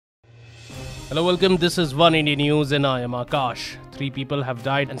Hello, welcome. This is One India News and I am Akash. 3 people have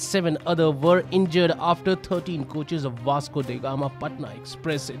died and 7 others were injured after 13 coaches of Vasco Da Gama-Patna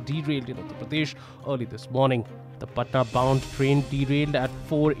Express derailed in Uttar Pradesh early this morning. The Patna-bound train derailed at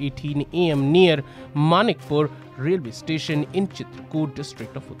 4:18 am near Manikpur railway station in Chitrakoot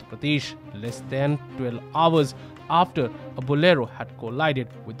district of Uttar Pradesh, less than 12 hours after a bolero had collided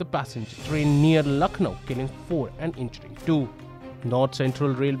with the passenger train near Lucknow, killing 4 and injuring 2. North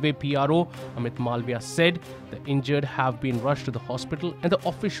Central Railway PRO Amit Malviya said the injured have been rushed to the hospital and the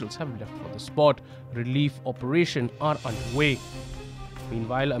officials have left for the spot. Relief operations are underway.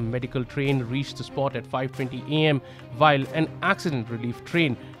 Meanwhile, a medical train reached the spot at 5:20 am, while an accident relief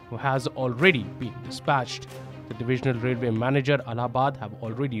train has already been dispatched. The divisional railway manager Allahabad have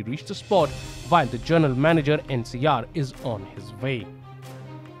already reached the spot, while the general manager NCR is on his way.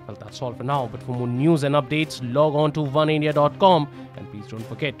 Well, that's all for now, but for more news and updates, log on to oneindia.com and please don't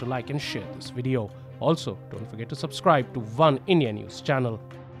forget to like and share this video. Also, don't forget to subscribe to One India News channel.